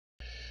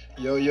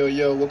Yo, yo,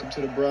 yo, welcome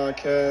to the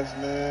broadcast,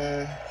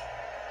 man.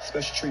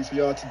 Special treat for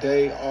y'all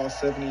today. All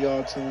 70 of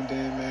y'all tuned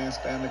in, man.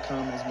 Spam the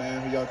comments,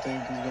 man. Who y'all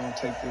think is going to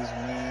take this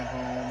win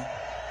home?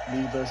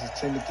 Me versus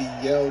Timothy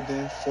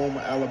Yeldon,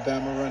 former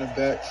Alabama running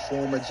back,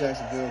 former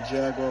Jacksonville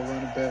Jaguar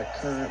running back,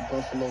 current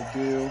Buffalo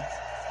Bill.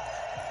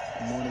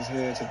 I'm on his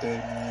head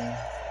today, man.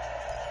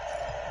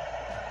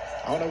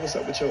 I don't know what's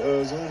up with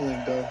your Zoom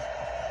link, though.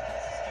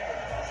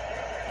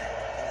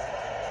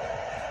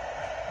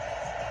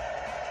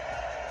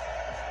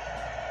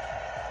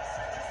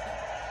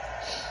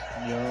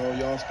 Yo,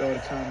 y'all spell the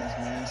comments,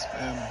 man.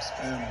 Spam them,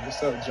 spam them.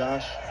 What's up,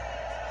 Josh?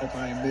 Hope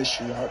I ain't missed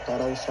you. I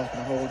thought I was talking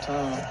the whole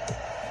time.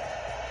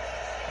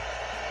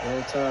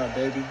 Roll Tide,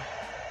 baby.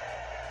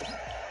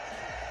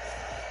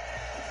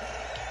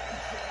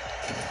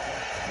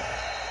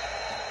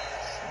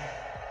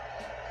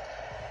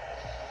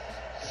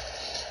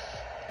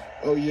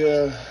 Oh,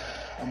 yeah.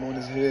 I'm on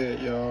his head,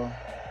 y'all.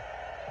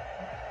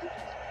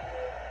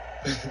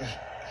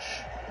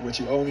 What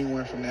you owe me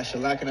one from that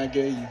shellacking I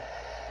gave you.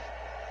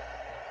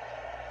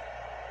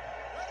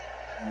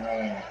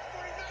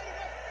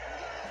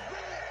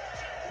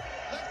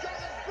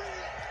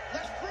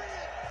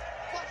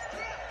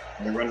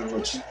 They're running a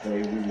little cheap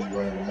play. We was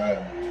running the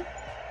Madden league.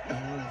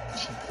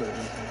 Cheap play, man.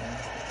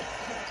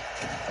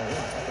 I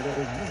forgot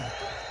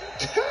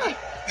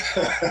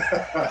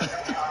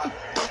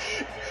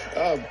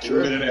I'm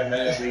tripping. That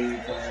Madden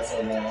league playing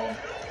so long.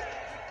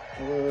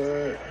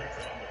 What?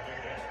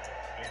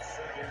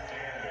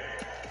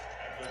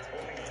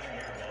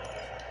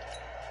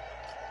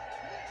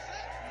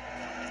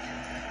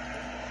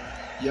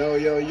 Yo,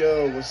 yo,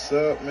 yo, what's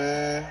up,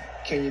 man?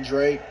 Kenyan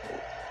Drake,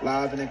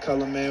 live and in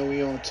color, man.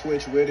 We on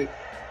Twitch with it.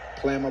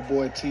 Playing my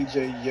boy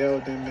TJ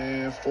Yeldon,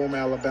 man. Former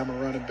Alabama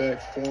running back,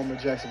 former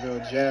Jacksonville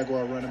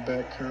Jaguar running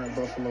back, current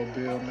Buffalo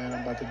Bill, man.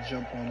 I'm about to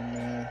jump on him,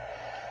 man.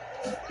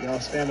 Y'all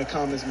spam the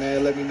comments,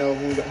 man. Let me know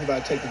who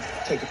about to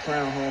take the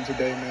crown home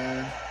today,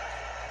 man.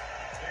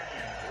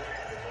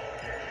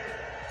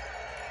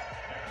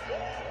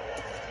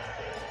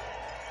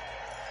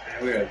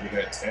 We gotta do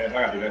that test. I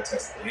gotta do that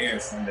test again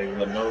Sunday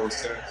with a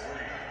nose test.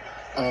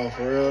 Oh,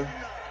 for real?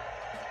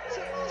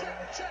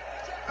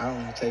 I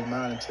don't even take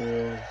mine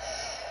until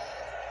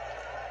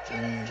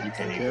when You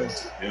can't I even go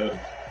guess. to the building.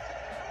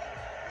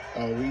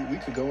 Oh, we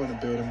could go in the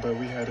building, but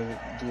we had to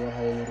do a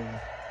whole little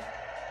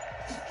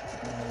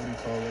what do you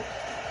call it?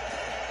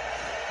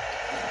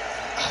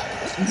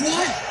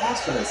 What? I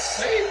was gonna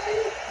say,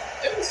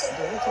 it was so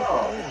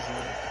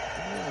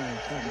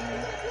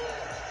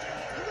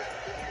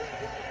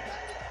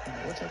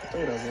What type of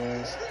throw that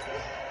was?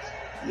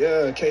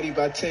 Yeah, KD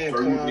by 10,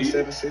 Quan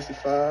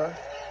 765.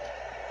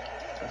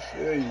 I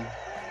feel you.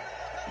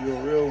 You a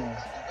real one.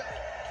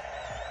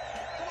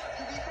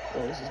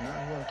 Oh, this is not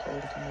who I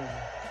called to come over.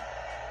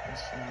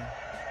 That's funny.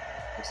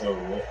 What's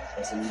over with?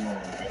 That's what we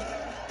want to do.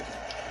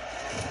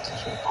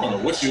 I don't know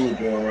what you were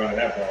doing around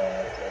that ball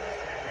like that.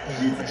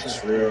 You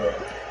bitch real.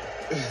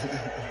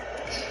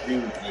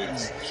 You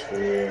bitch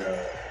real.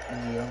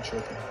 Yeah, I'm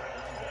tripping.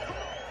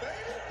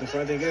 The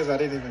funny thing is, I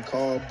didn't even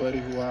call Buddy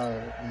who I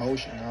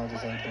motioned. I was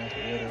just like, bump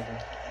it, whatever.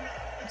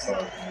 I'm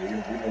sorry,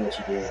 man. You know what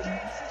you did, man.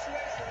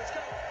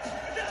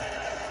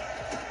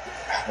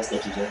 Let's go,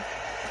 TJ.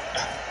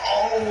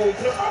 Oh,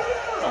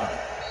 God.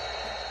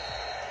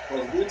 That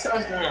was a good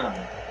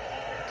touchdown.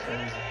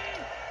 Crazy.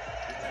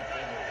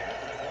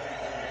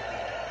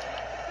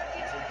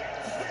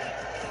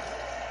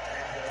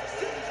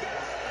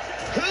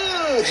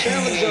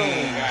 Chandler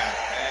Jones.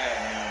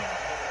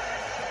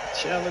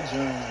 Chandler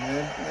Jones,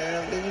 man.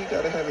 Man, you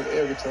gotta have an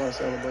air guitar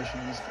celebration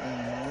in this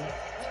thing, man.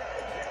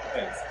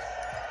 Thanks.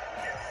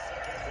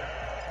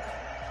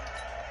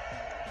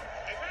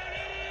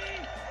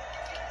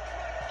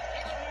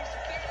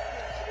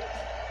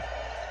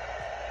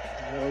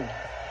 Yo.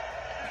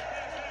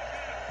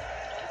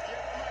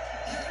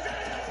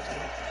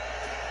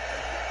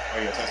 Oh,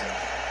 yeah, touchdown.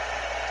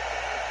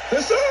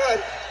 Hassan!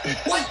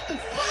 What?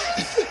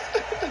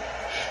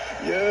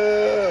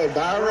 Yeah,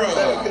 Byron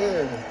back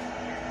there.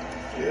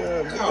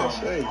 Yeah, make that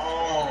shake.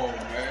 Oh,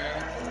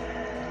 man.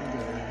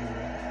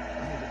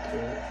 I need to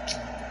put it.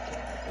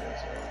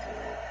 That's all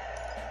good.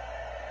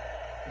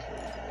 That's what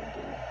we're gonna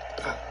do.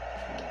 Pop.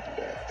 We're gonna do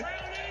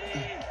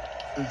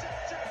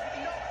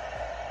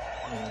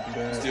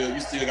that. You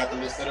still got the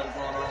little setup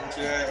going on with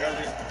you had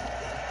earlier?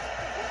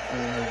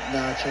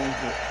 Nah, I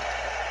changed it.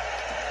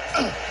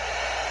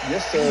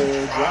 Yes,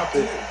 sir. Drop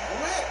it.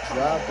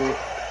 Drop it.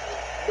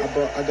 I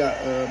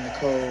got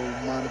Nicole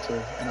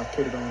monitor and I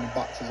put it on the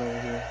boxes over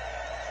here.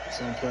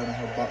 So I'm playing on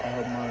her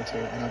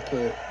monitor and I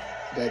put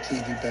that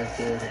TV back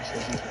there so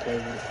she can play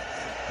with it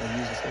or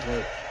use it for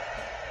work.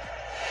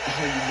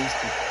 Oh, you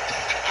missed it.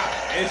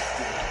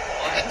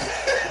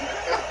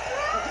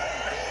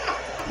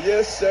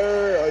 Yes,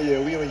 sir. Oh yeah,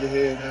 we on your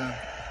head now.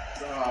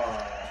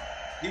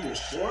 He was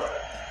short.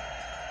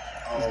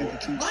 Let's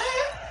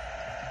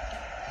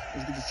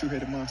get the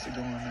two-headed monster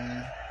going,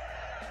 man.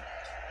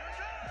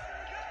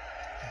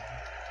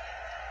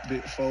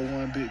 Bit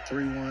 4-1, bit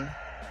 3-1.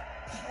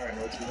 All right,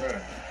 know what you're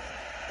running.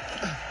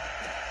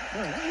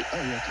 Bro, oh,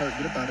 yeah, Kurt,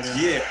 get up out of there.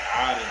 Get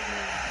out of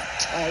here.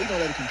 Oh, you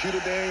gonna let a computer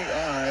thing?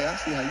 All right, I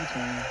see how you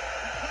playing.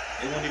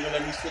 They won't even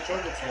let me switch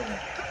over to them.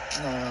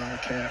 Nah,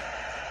 cap.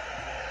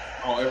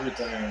 Oh,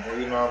 everything, bro.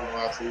 You know I'm gonna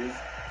lie to you.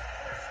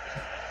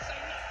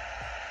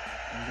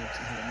 I'm going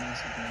to hit a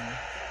mouse again.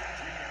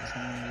 What's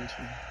happening with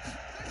you?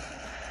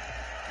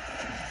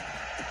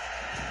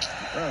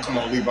 Bro, Come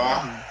on, Levi.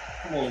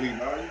 Come on,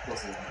 Levi. You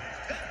supposed to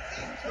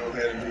go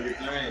ahead and do your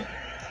thing.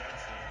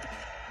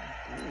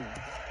 Ooh.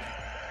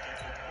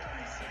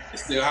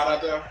 It's still hot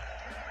out there?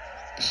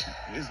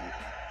 Is it?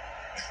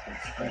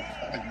 I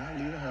did not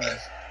leave the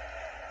house.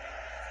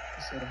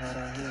 It's so hot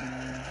out here,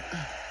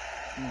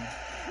 man.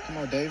 Come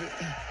on, David.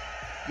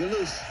 Get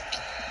loose.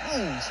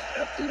 Oh,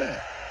 step through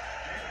that.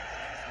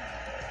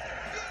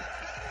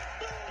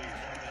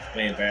 It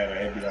ain't bad.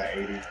 It'd be like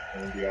 80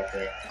 when we be out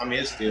there. I mean,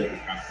 it's still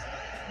kind of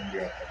when we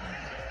be out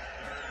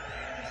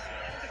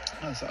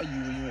there. I saw you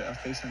when you were at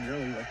FaceTime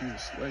earlier, like you were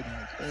sweating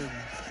like crazy.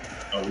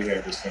 Oh, we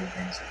had this thing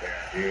so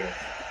bad. Yeah.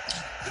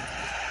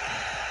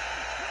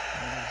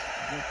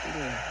 Get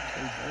through there.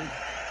 Okay,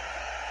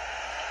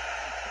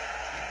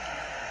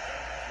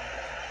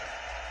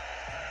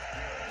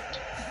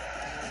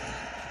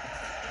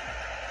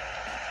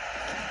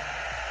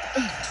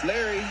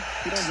 Larry,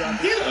 you don't drop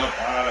it. Get up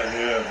out of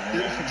here, man.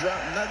 You don't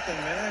drop nothing,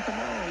 man. Come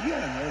on, you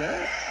gotta know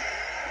that.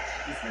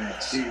 This man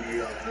cheating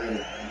me already,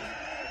 man.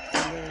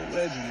 You're a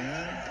legend,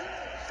 man.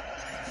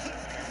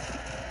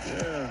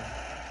 Yeah.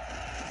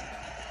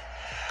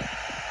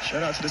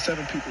 Shout out to the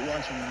 7 people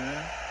watching,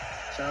 man.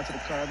 Shout out to the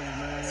Cardinals,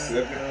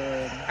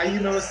 man. How you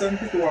know it's 7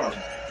 people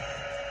watching?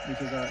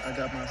 Because I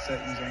got my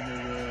settings on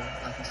here where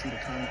I can see the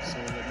comments, so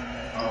let me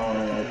know how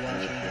many people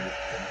watching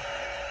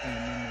and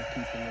then more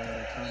people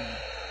that comment.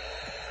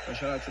 But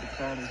shout out to the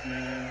Cardinals,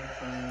 man.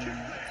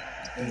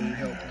 They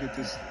helped get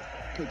this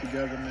put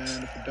together,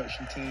 man. The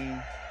production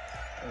team.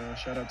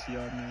 Shout out to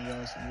y'all, man.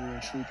 Y'all some real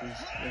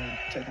troopers.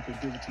 Technical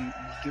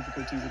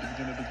difficulties at the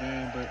beginning of the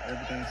game, but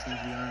everything seems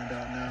to be ironed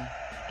out now.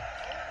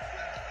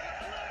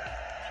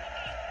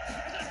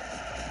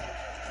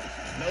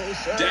 No,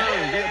 sir.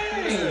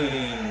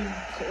 Dang.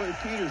 Corey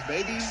Peters,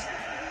 baby.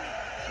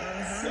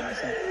 That's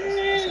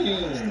some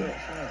good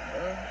stuff,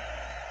 bro.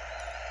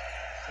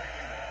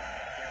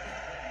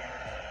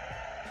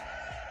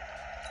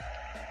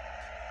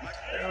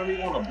 They don't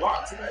even want to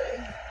block today.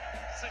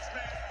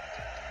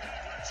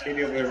 Can't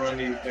be able to run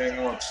these dang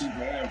on cheap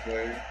man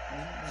play.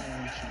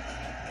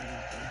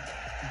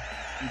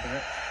 You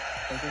back?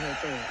 Go ahead,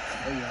 throw it.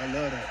 Oh yeah, I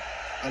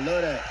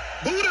love that.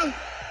 Buddha!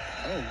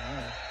 Oh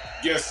wow.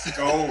 Yes,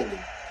 go.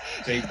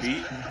 JB.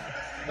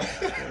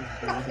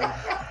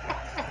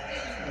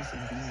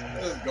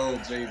 Let's go,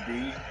 JB.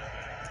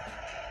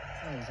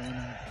 I was on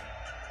that.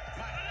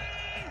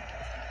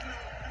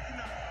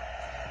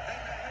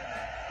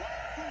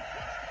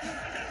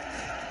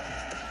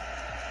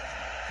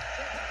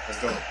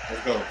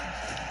 Let's go.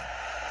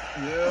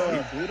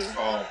 Yeah, Buddha. Oh,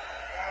 God.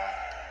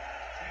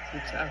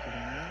 Good tackle,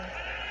 man.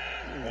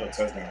 Oh,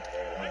 touchdown.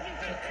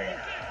 Okay.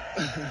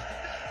 You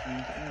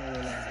can't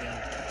realize that.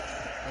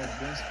 Oh,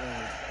 Ben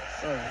scored.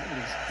 Oh, look at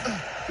this.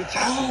 Good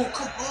tackle. Oh,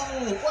 come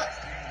on. What?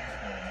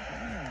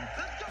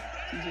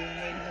 TJ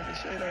made another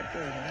shade out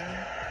there, man.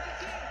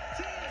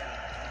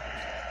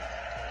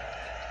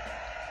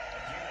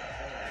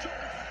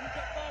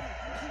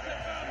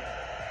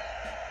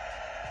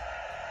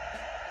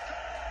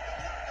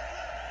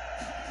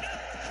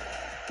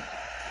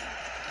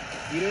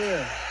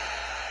 Yeah.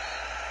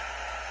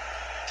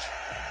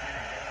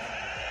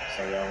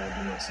 So y'all want to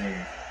do my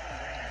team.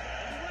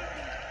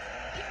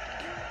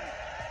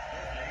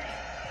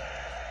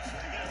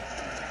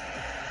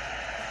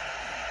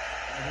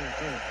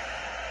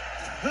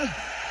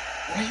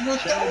 Why you not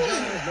Chandler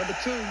Jones, number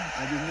 2.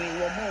 I just need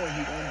one more.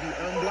 He gonna be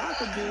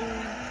unblockable.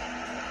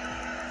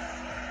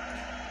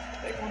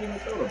 They won't even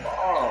throw the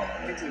ball.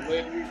 They just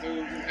letting these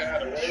dudes who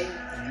had away.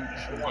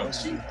 They want to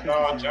cheat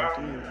dog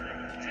Jones.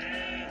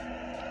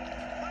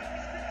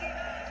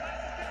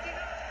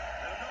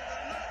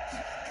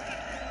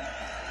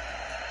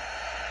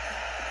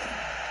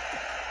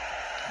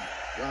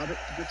 Robert,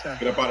 good tackle.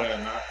 Get up out of there,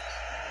 Knox.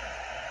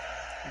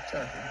 Good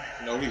tackle.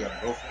 No, we gotta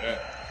go for that.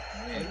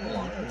 We ain't going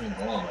like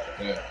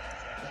that.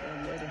 That's what I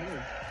love to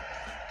hear.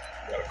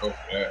 We gotta go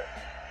for that.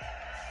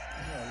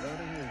 That's what I love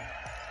to hear.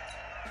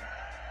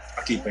 I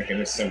keep thinking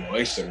it's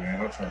simulation, man.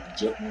 I'm trying to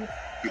jump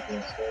people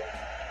and stuff.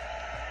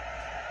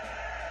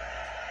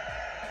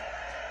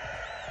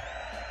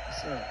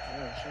 What's up?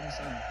 Yeah, show me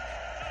something.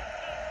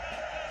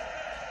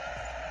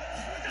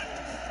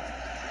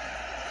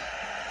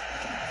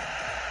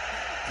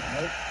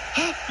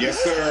 Nope. Yes,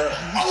 sir.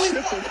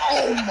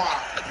 Oh my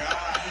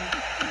God.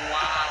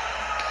 Wow.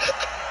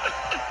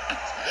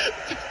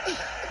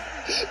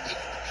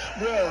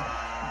 Bruh,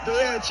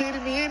 they had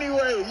cheated me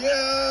anyway.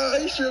 Yeah,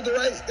 he sure the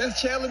right.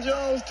 That's Chandler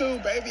Jones too,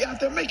 baby. Out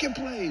there making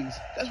plays.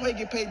 That's why he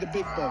get paid the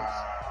big bucks.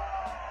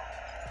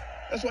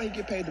 That's why he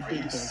get paid the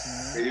big bucks,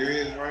 man.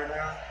 Serious right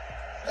now?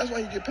 That's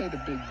why he get paid the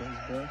big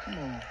bucks, bro. Come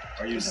on.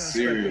 Are you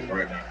serious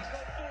right now?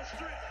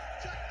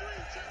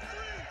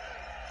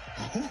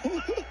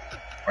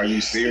 Are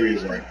you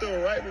serious right now? Throw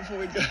it right before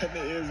we got in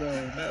the end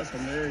zone. That's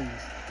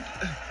hilarious.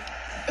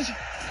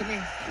 Come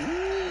here.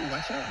 Ooh,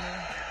 watch out, man.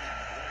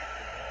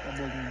 That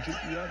boy gonna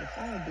juke you out the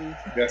phone booth.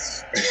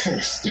 That's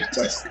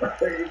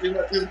crazy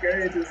what this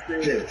game just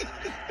did.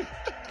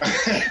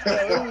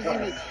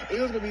 It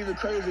was gonna be even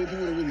crazy if he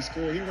would have really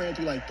scored. He ran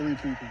through like 3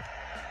 people.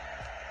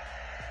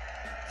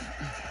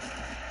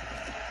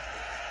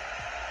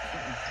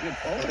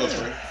 Let's go,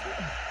 Trey.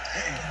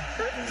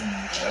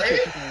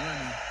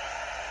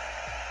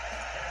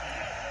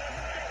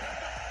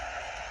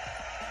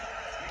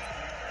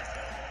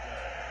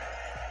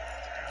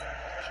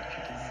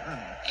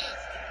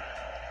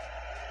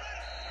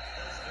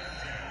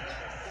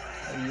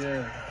 Oh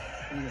yeah,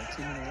 we got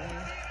 2 minutes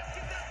left.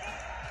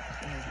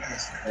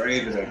 That's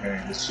crazy that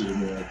game just shooting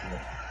me right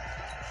there.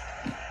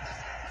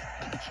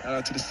 Shout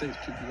out to the 6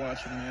 people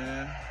watching,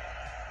 man.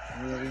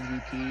 Real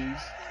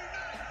MVPs.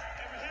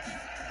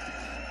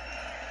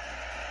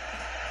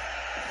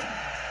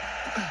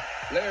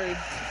 Larry.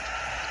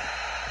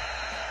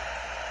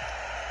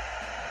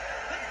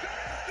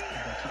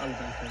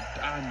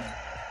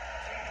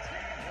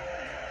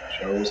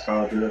 Show was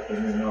called up for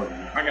me. No,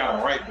 I got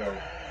him right though.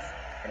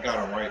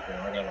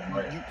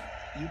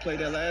 You played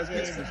that last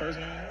game, the first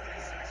game?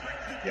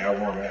 Yeah, I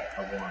won that.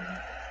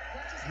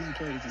 Who you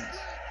played against?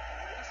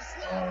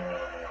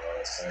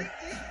 Let's see.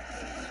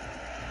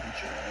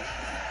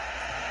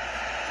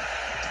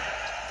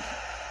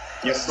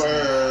 Yes,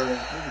 sir.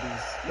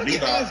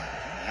 Levi.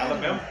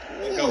 Alabama.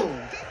 Let's go.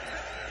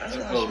 Let's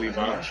go,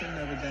 Levi. I should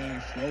never game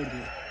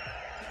floated.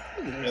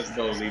 Let's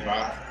go,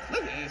 Levi.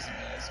 Look at this,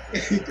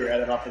 man. He threw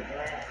it off the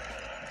ground.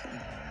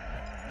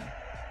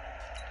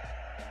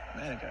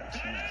 Man, I got a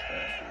chance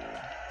back here.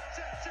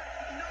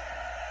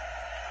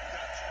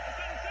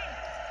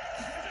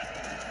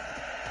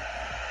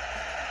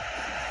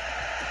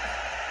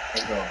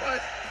 Let's go.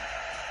 What?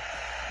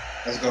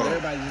 Let's go.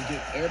 Everybody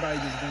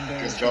just been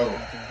down. Let's go.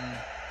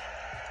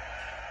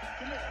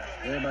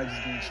 Everybody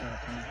just getting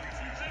chopped, huh?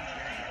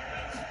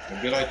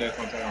 It'll be like that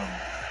sometimes.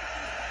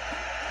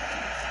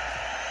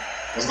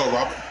 Let's go,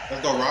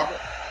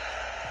 Robert.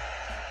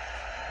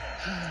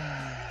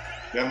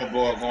 Bama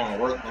boy going to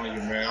work on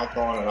you, man. I'm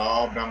throwing it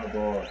all Bama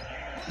boy.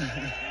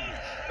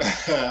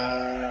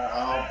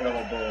 All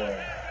Bama boy.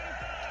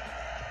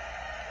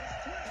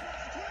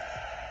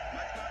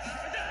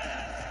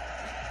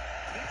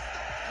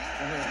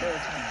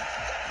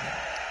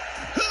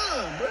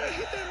 Bro,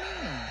 hit that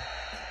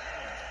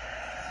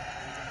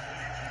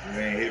man.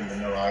 Man, hit me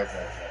no eyes like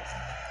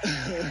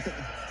that.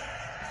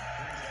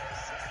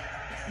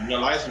 You know,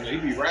 license, he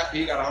be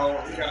rapping. He got an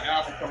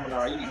album coming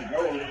out. He can go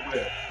a little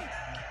bit.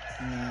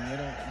 Nah,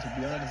 to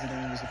be honest, it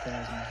don't even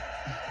surprise me.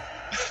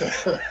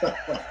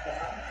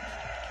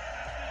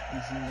 He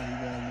seems like he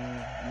got a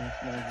little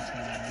flavor to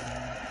him,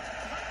 man.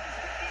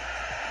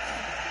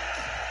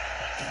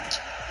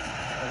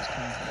 I was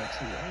coming for that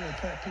too. Oh,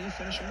 Pat, can you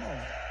finish him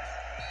off?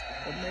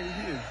 What made it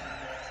here?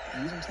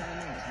 Use some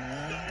timeouts,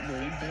 man. Bro,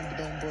 you bend but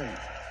don't break.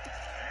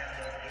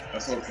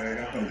 That's okay.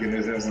 I'm getting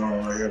his ass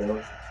on right here, though.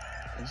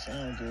 It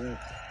sounds good.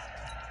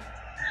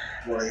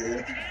 Right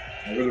here.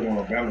 I really want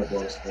a Bama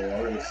boy score.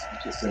 I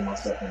just send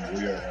myself in the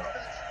wheel route.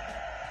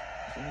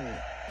 Good.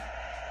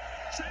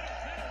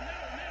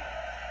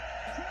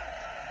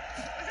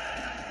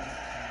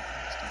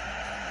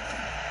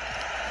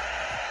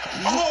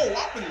 Oh,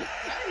 I'm in the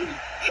state.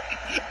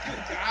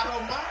 God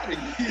almighty.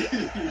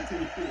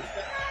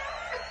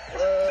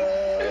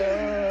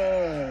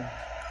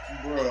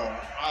 Bruh,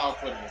 I'm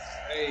for the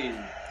save.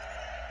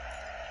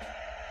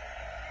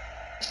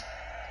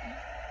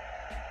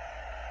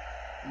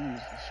 He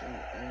was for sure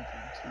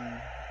open, too.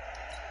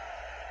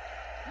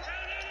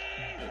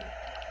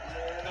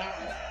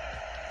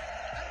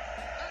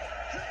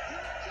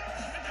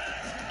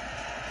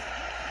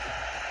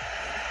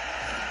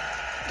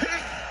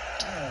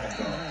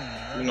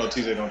 You know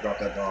TJ don't drop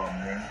that ball,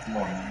 man. Come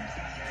on, man.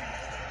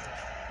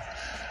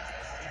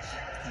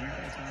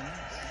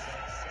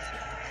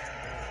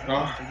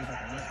 Huh?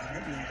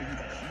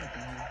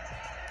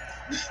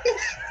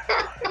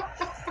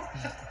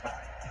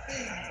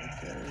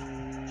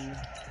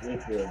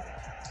 Okay.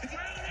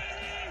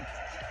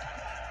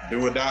 Do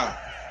or die.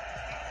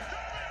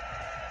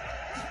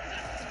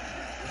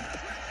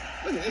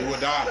 Do or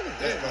die.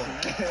 Let's go.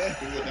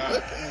 Do or die.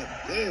 Look at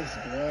this,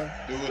 bro.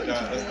 Do or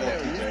die. Let's go,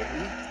 TJ.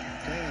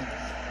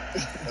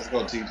 Let's go,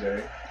 TJ.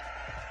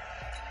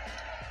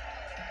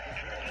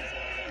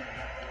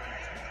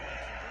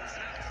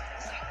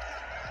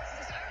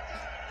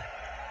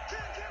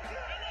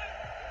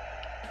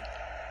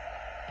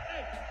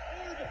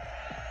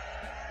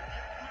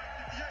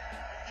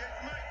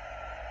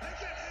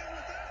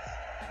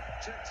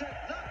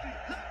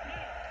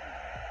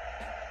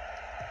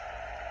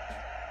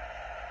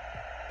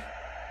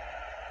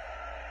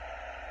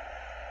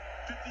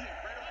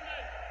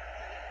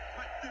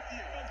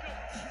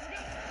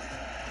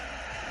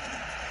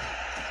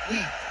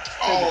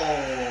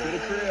 To the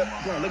crib.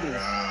 Bro, look at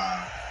this.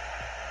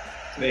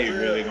 They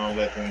really gonna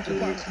let them do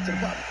this. To the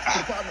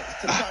apartment.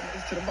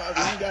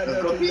 You ain't got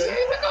enough,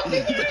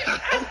 TJ.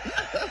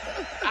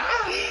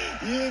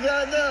 You ain't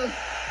got enough.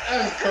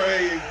 That's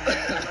crazy,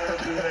 man.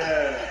 Don't do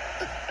that.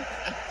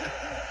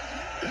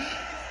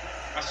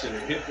 I should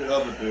have hit the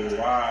other dude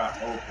wide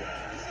open.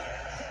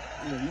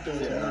 Yeah, you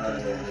doing some one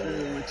person on the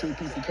field with 2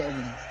 people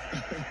covering.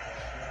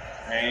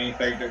 I ain't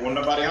think there was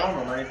nobody on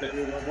them. I ain't think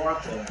they were gonna go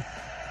out there.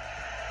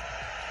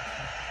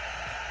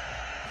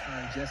 All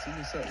right, Jesse,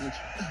 what's up with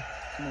you?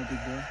 Come on,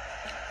 big boy.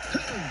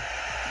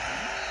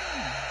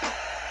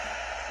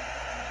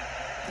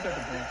 You got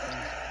the ball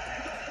first.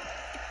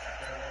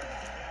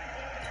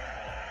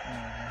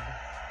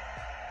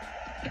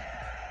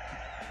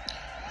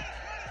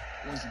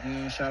 Once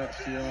again, shout out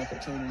to y'all for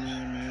tuning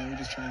in, man. We're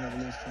just trying to have a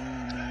little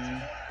fun,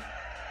 man.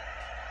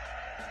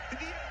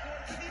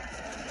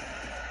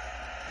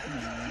 Come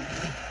on, man.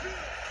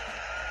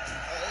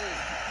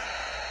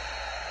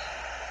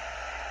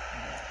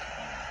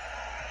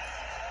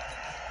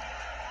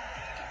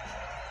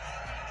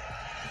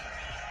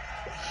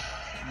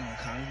 Come on,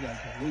 Kyle, you gotta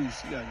get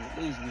loose. You gotta get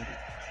loose with it.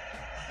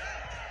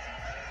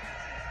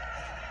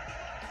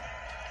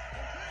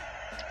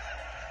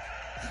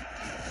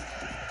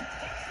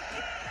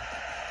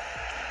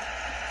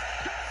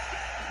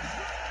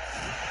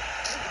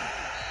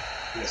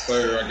 Yes,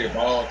 sir. I get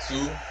ball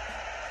too.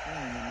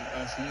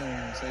 I see you don't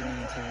even say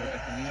nothing until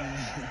at the end.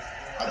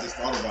 I just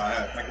thought about it. I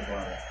had to think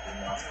about it.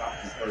 And I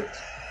stopped you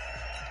first.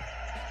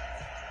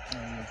 Oh,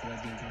 yeah, because I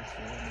did go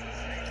for it.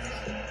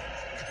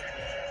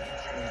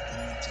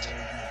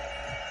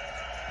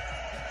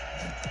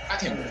 I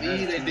can't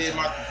believe they did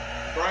my.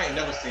 Bro, I ain't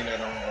never seen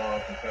that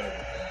on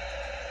competitive.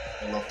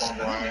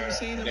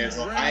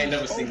 I ain't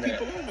never seen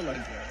that. Over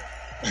like that.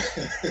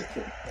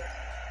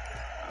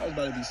 I was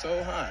about to be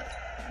so hot.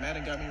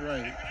 Madden got me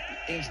right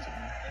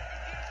instantly.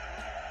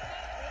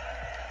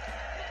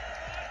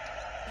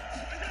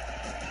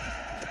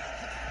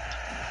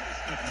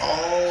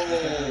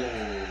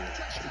 Oh!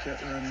 She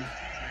kept running.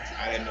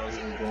 I didn't know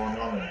what was going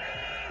on.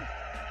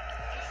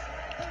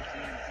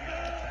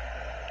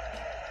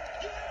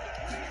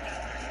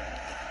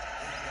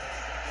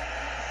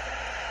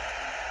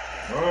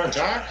 Run,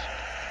 Josh.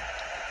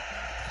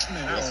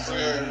 Man, yes,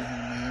 sir.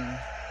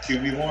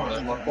 QB1,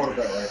 that's my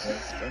quarterback right there.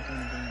 Stuck in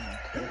the damn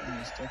court,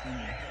 man. Stuck in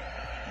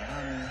the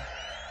lineman.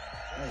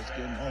 I was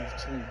getting off,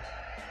 too.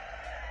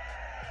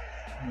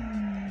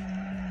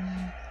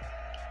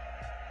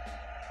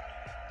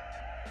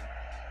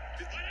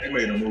 They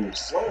made him move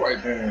slow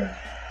right there.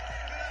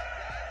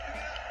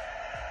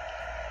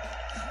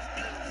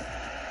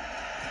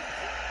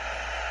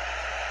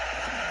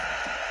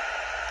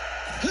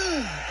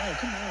 Oh,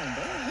 come on,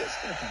 bro. Hit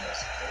stepping.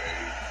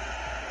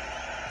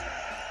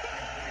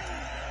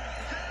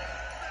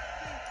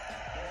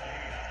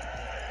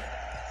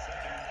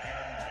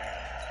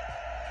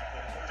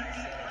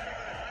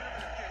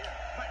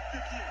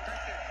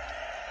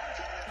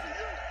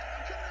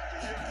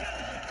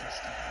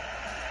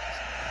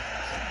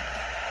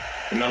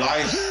 Vanilla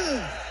Ice.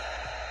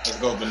 Let's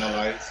go, Vanilla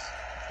Ice.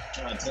 I'm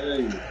trying to tell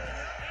you.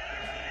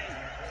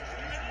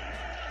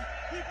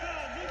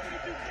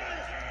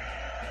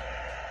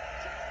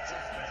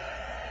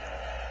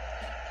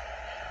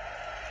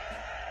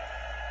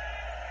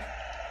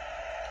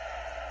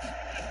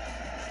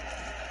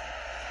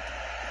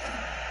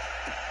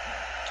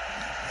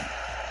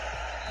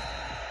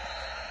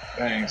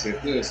 Dang, see,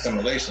 if this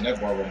simulation, that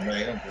ball would have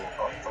made him go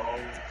across the hole.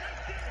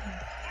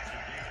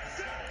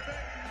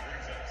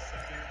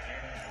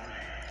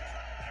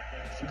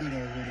 Forget I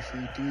was ready for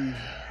a 3.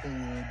 Don't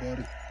worry about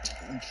it.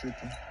 I'm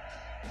tripping.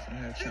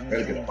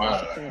 Better get a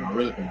fire. I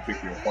really can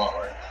pick you apart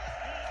right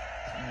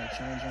now.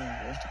 Challenge on.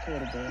 Watch the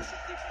quarterback.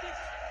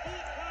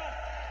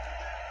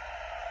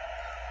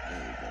 There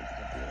you go.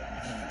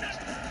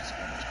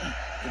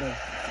 Get off.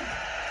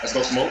 Let's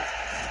go, Smoke.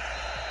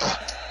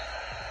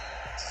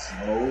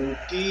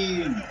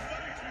 Smokey.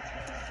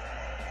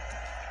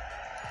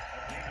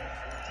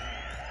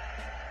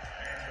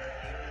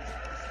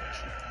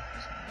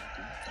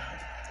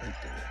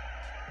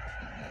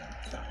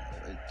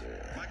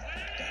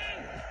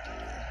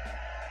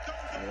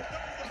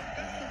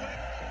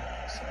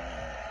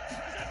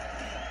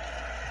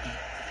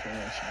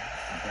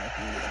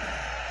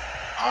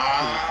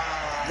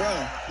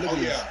 Bro, look at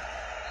this. Yeah.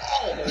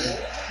 Oh.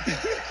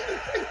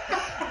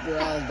 Bro, I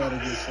was about to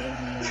get so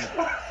mad.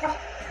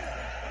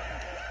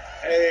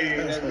 Hey,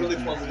 that's really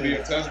supposed to be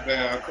a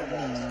touchdown. Come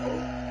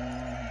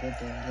on,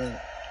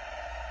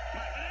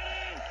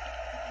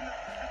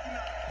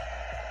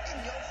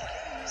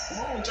 Come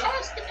on,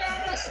 Josh, get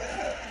down that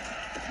side.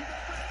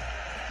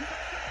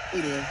 We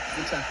there.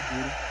 Good tackle,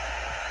 Peter.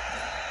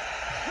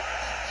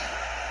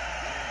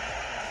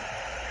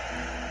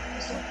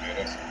 That's okay.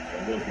 That's okay.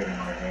 We'll get him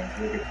right now.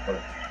 We'll get the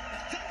first.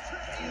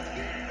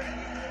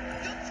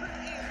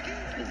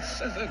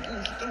 Says that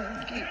goose don't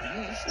get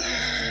me.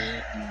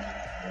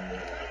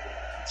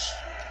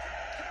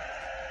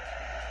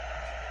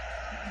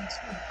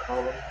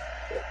 Color.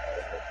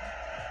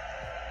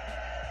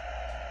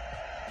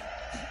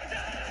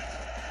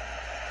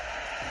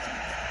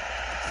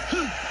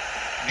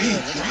 He Let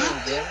it go,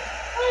 dropped bro. it?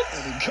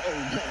 Let it go,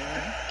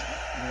 man.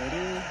 Let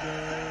it go.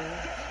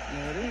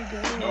 Let it go.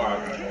 No, I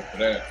gotta go for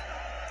that.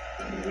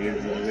 It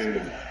is what it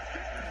is.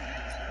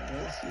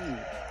 Let's see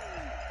it.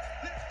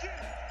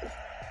 That's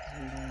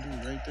what we're gonna do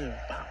right there.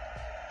 Bop.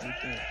 Right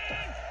there. Bop.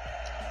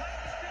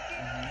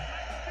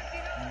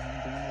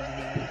 Bring over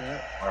here like that.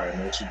 All right,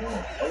 know what you're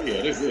doing. Oh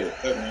yeah, this is it.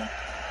 That man.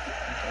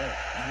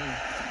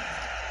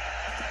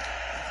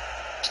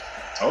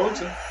 Told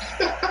you.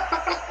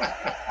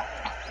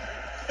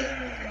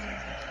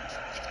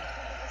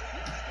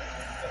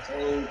 I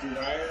told you,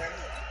 man.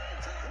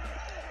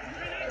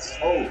 That's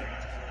hope.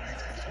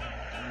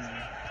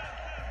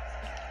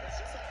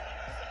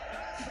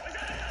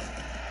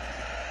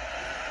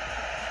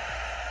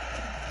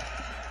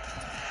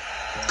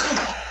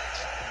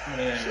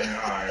 Man,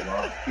 alright, bro.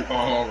 Keep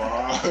on,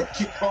 bro.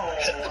 Keep on,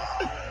 bro.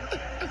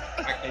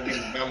 I can't get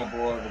the Bama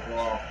boys to go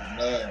off for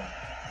nothing.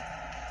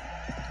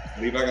 At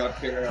least I got a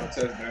pick, I got a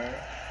touchdown.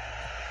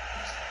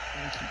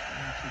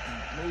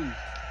 Move.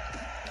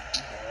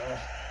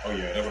 Oh,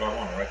 yeah, that's what I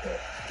wanted right there.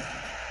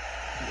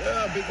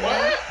 Yeah, big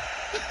man.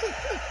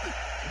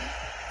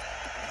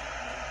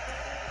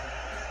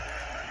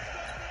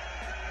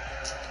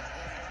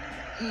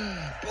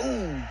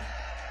 Boom.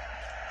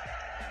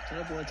 Tell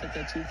that boy take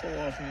that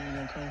 2-4 off and he's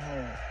gonna come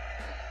hard.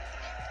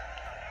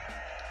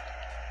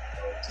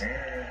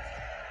 Okay.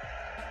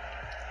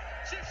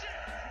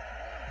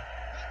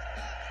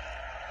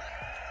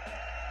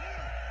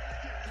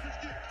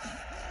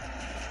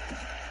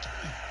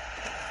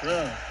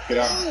 Bruh. Get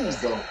out.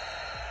 Let's go.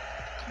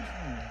 Come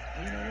on.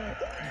 You know what?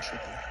 I'm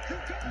tripping.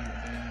 I'm a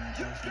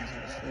damn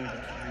offensive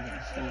fullback. We got a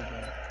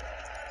fullback.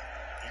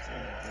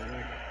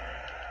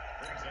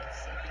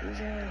 It was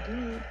all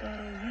good about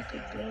a week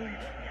ago.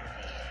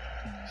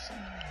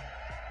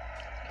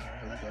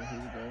 Here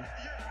we go.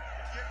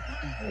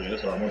 Oh, yeah,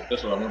 that's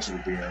what I want you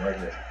to be in right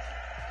here.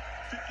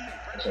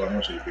 That's what I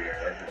want you to be in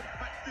right here.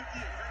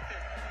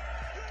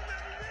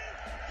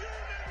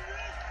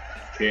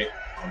 Pick.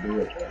 I'll do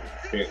it.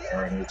 Pick. All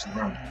right, what you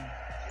running?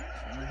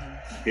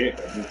 Pick.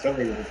 I'm just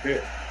telling you to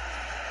pick.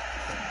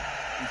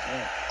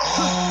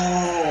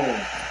 Oh!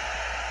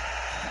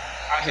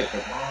 I hit the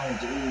wrong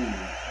dude.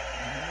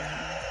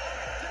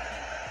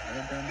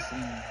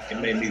 It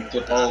made me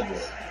flip over.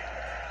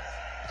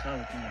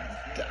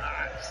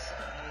 Guys.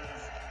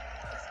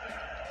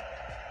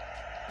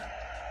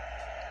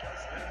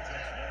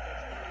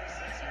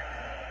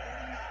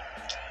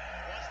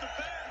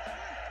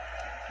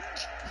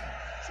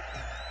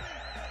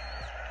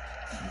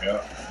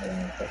 Yeah,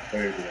 that's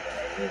crazy.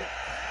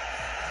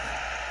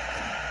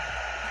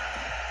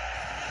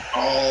 Oh,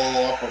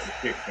 I'm supposed to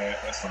pick that.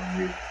 That's on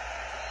me.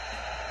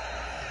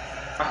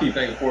 I keep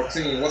thinking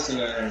 14. What's the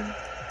name?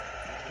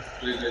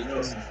 J.J.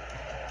 Nelson.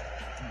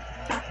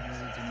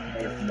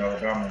 From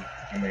Alabama.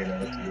 I mean,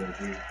 that's the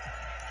USD.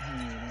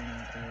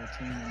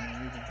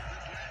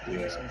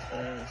 Yeah. So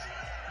fast.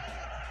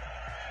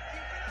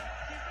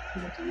 He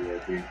went to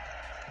USD.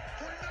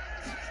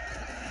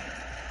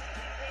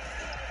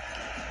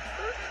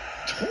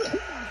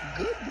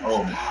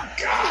 Oh my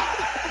God.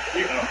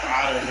 Get up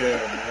out of here,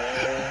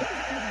 man.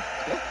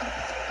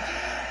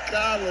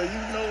 Kyler,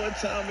 you know what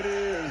time it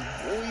is,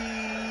 boy.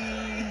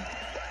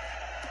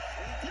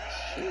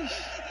 Sheesh.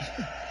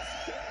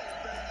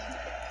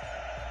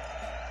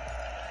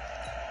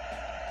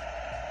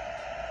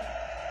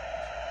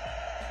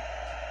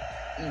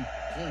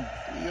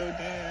 Do your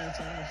dance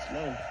on the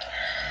floor.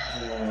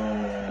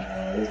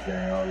 This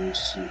game always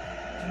shit.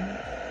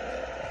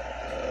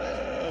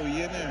 Oh,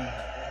 yeah, now.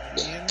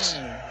 Yeah,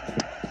 now.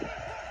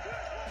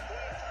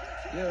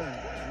 Yeah,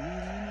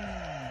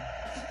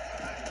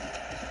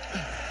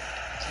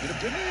 get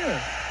up in there.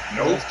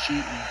 Nope. That's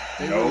cheating.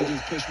 They really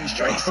just pushed me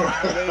straight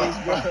sideways,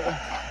 bro.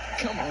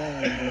 Come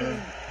on, bro.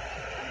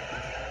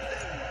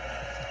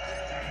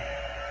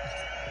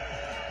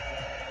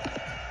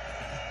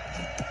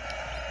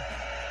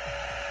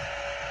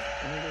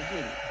 Let me go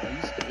get it. Are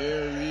you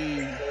scary?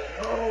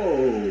 No.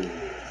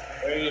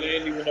 They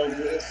ain't even know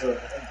this. I'm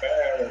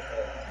bad right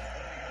now.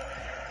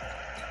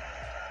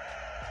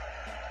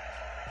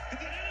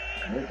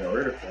 They got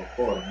ready for a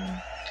quarter, man.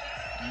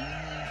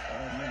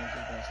 5 minutes,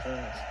 that's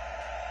fast.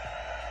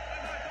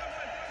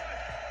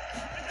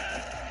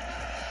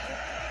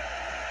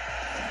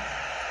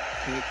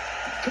 Pick.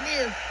 Come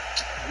here.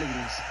 Look at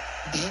this.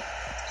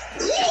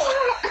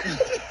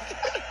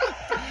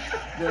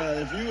 Bruh,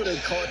 if you would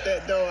have caught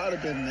that though, I'd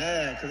have been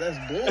mad, because that's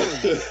bull.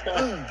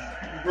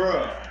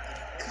 Bruh.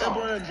 That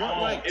boy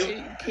dropped like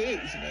 8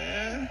 picks,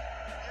 man.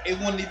 It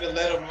wouldn't even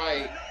let him,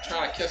 like,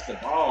 try to catch the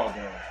ball,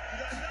 though.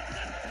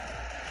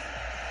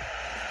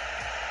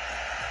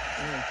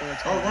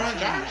 Oh, run,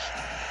 Josh.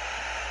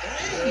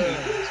 Dang,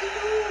 what is he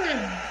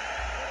doing?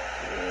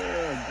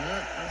 Yeah,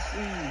 Grunt, I see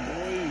you,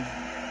 boy.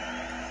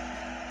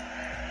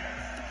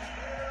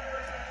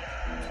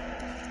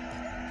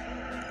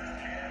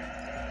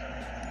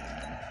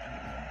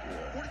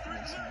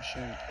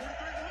 Shape.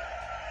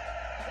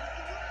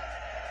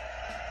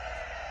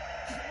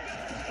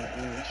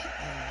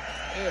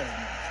 Yeah.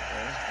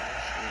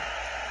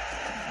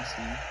 I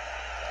see.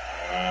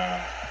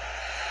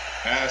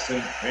 Pass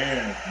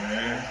interference,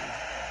 man.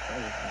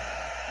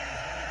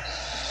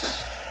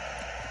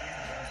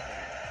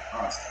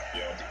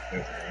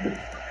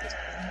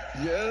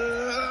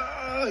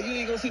 Yeah, you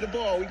ain't gonna see the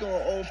ball. We going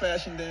old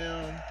fashioned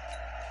down.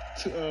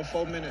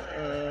 4 minute.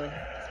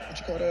 What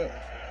you call that?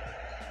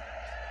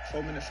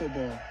 4 minute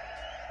football.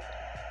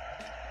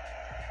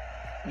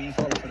 We ain't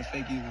falling for the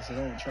fake either, so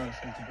don't try to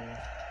fake the ball.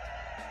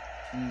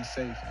 We ain't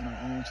safe on our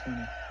own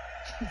 20.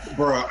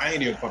 Bro, I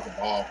ain't even put the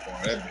ball for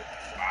that bitch.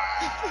 Wow.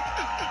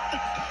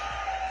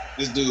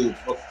 This dude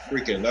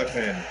freaking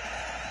left-handed.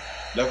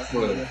 Left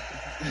foot.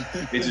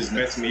 It just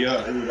messed me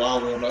up. It was all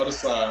the way on the other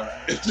side.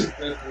 It just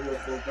messed me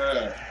up so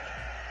bad.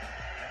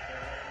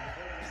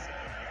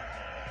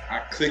 I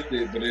clicked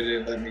it, but it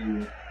didn't let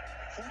me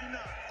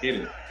hit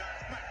it.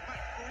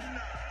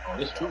 Oh,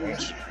 this is what I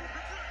want you.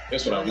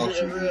 That's what I want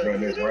you to do, bro.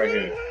 This right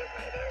here.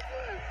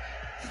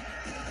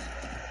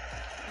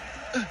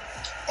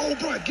 Oh,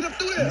 bro, get up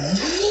through there.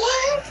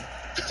 What?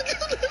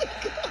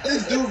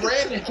 This dude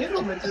ran and hit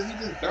him and he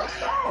just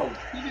bounced off.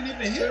 He didn't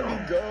even hit him. There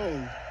we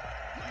go.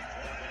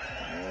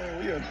 Oh,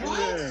 we up through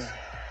there.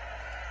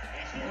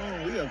 Oh,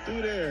 we up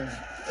through there.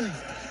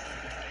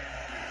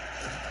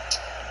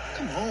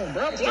 Come on,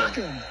 bro. Block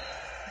him.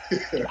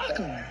 Block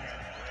him.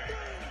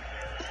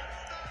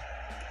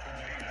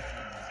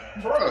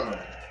 Bro,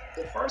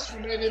 the first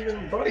one they didn't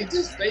even, bro, they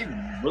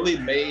really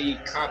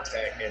made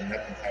contact and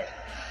nothing happened.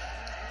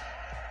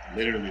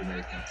 Literally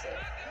made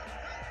contact.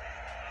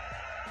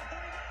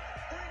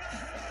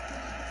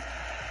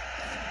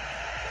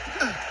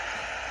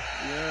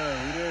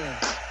 Yeah, we there.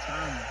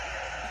 Time.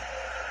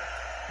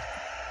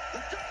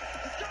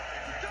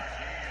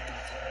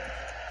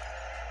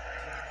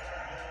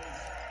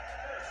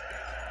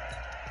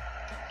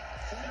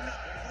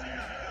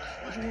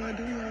 What you want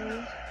to do,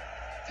 man?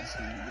 Let's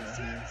see what you got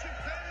here.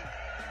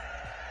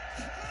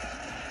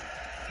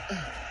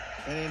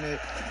 That ain't it.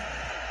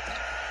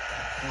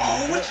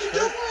 Oh, what you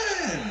doing?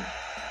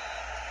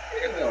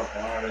 Get the fuck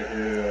out of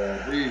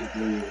here. These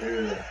dudes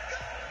here.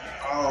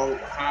 All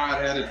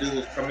Hyde had to do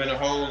was come in the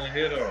hole and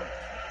hit him.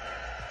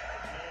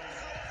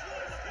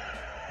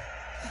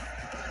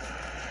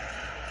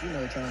 You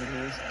know what time it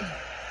is.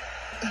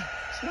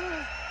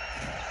 Slide.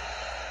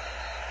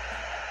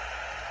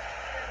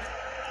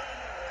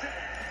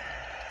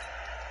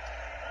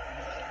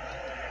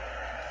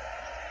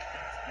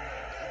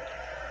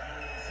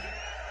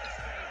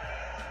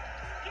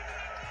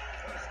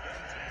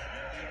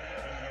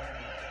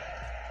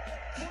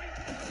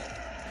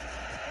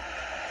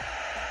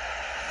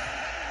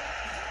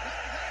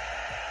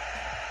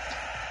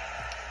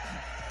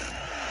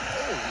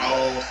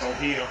 Oh, so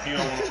he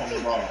don't want to come the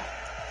ball.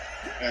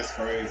 That's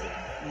crazy.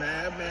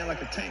 Man,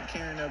 like a tank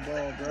carrying that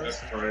ball, bro.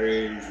 That's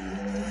crazy,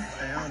 man.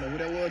 Hey, I don't know who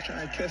that was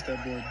trying to catch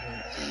that boy, bro.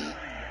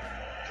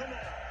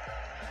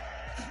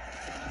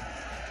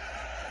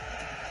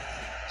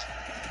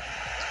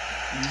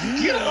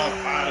 Get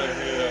up out of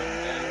here,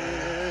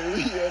 man.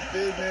 We up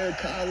in there,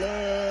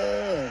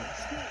 Carlos.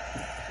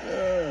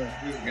 Yeah.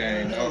 This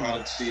game know how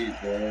to cheat,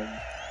 bro.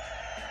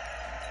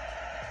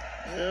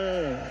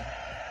 Yeah.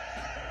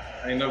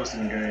 I ain't never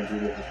seen a game do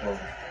this before.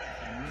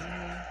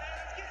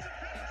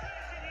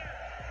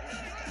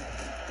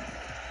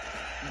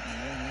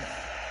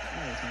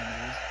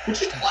 What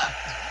you what?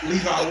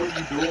 Levi, what are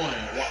you doing?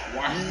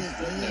 Why are you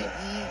sitting there?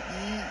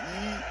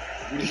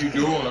 What are you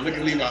doing? Look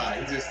at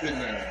Levi. He's just sitting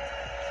there.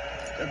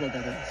 That boy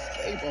got that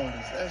escape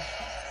artist.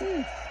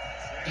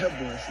 That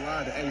boy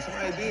sliding. Hey,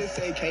 somebody did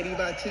say KD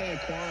by 10,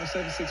 Quan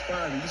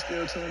 765. You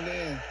still tuned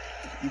in?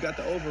 You got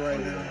the over right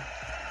now.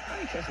 I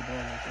ain't catch the ball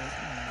like that.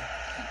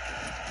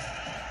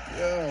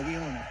 Yo, we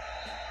on it.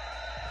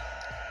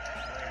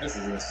 This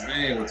is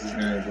insane what this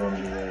man doing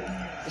to me right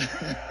now.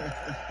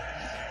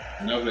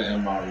 Never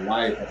in my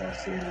life have I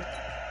seen it.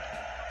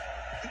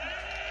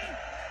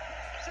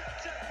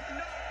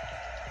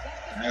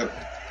 Never.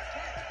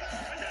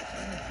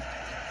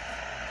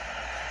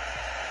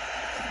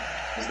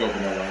 Let's go,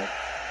 Vanilla.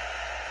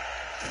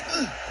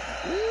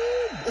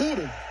 Ooh,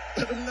 Buddha.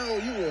 Let him know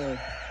you a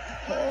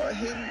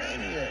hard-hitting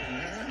maniac,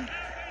 man.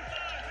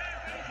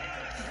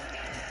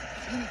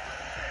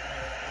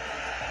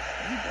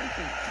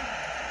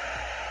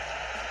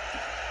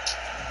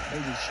 They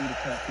just shoot a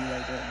crap through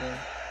like that, bro.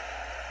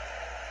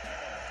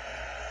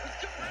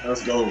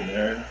 Let's go,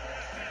 man.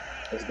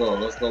 Let's go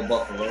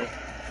Buffalo. I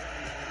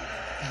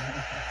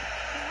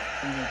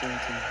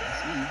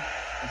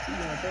see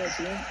you on third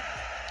to him.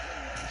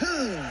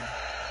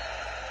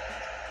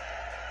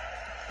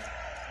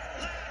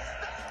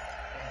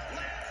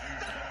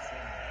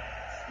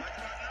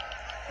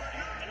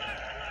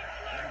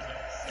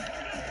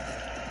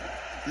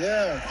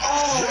 Yeah.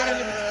 Oh, why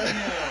didn't it see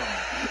him?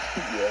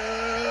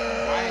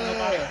 Yeah. Why ain't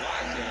nobody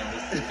blocking him?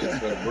 It's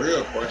the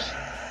real question.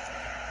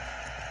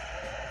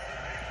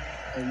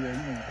 Oh, yeah,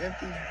 you want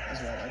empty?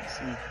 That's what I like to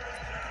see.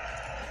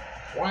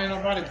 Why ain't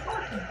nobody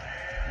blocking?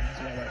 That's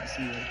what I like to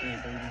see right there,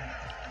 baby.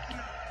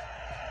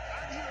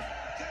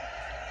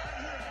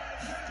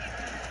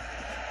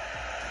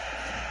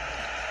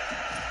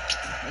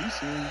 Are you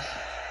serious?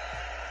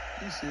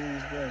 Are you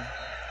serious, bro?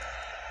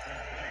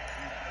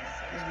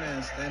 This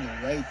man's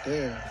standing right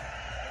there.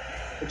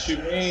 What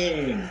you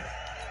mean?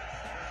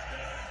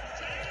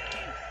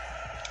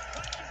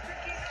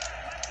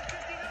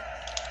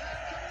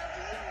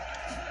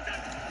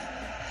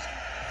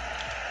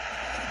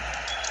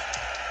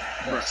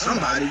 Bro,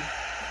 somebody.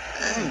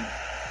 Dang.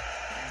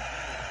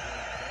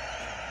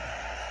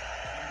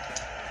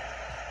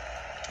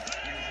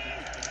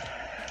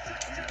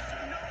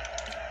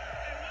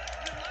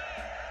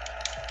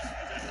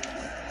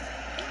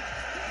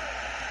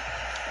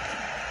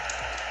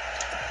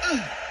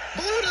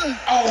 Buddha!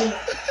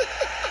 Oh!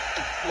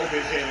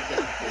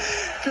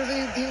 Because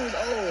he was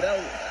old.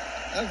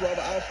 That's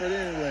Robert Alfred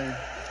anyway.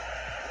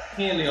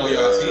 He ain't on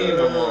y'all team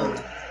no more.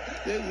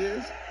 Yeah, he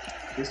is.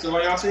 He still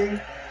on y'all team?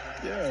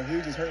 Yeah, he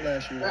was just hurt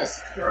last year.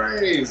 That's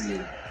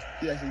crazy.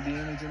 He actually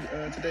DM'd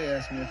me today,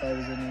 asked me if I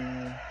was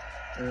in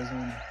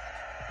Arizona.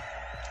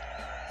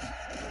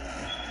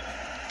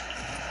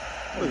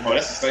 Oh,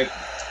 that's a safety.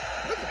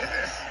 Look at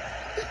this.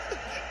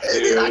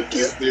 And then I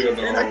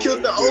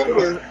killed the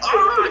over.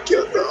 Oh, I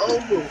killed the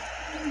over.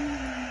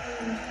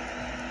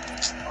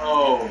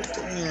 Oh,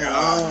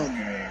 damn.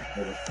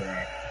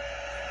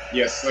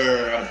 Yes,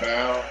 sir. Out of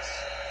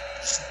bounds.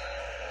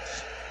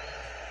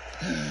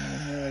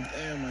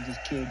 Damn, I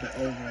just killed the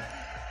over.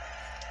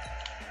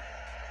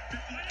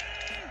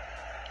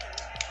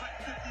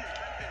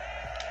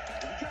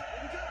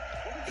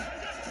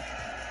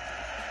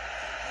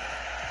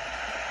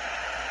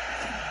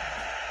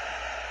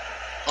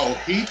 Oh,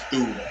 he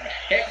threw the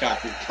heck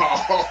out the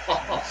ball.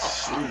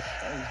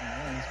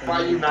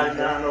 Why you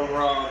 99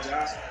 overall,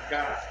 Josh?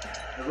 God. It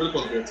really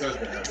supposed to be a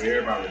touchdown.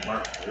 Everybody was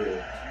marked for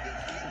real.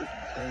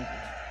 Crazy.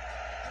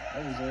 I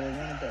was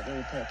running back there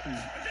with Pat P.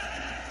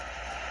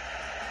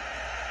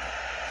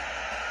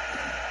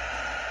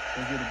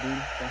 Go get a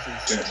booty. That's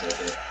it.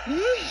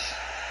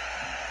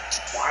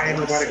 Why ain't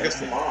nobody gets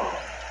the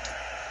ball?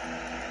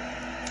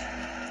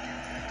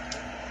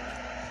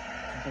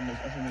 I'm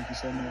gonna make you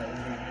so mad over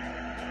here.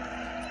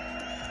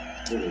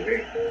 Ooh,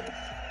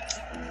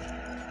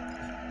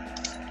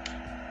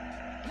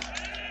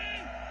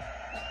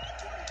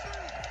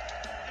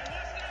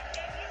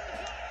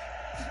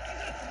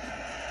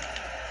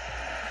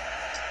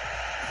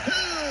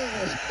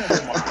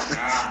 oh my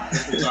God.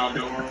 That's what y'all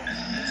doing.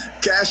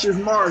 Cassius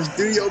Marsh,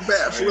 do your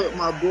backflip,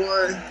 my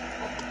boy.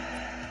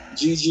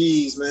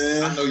 GG's,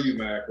 man. I know you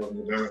mad for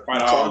me, man. Fight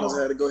the all Cardinals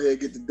along. had to go ahead and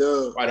get the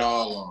dub. Fight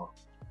all along.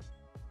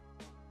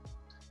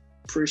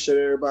 Appreciate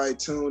everybody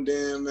tuned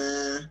in,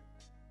 man.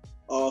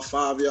 All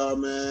 5 of y'all,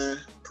 man.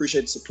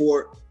 Appreciate the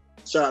support.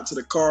 Shout out to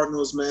the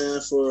Cardinals, man,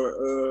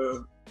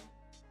 for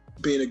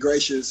being a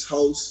gracious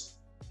host.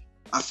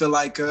 I feel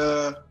like it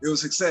was a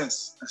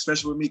success,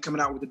 especially with me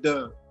coming out with the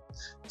dub.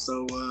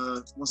 So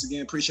once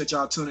again, appreciate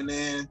y'all tuning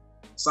in.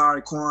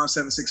 Sorry, Quan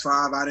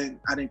 765.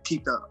 I didn't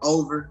keep the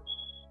over,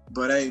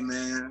 but hey,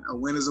 man, a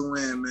win is a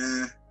win,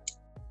 man.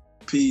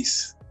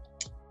 Peace.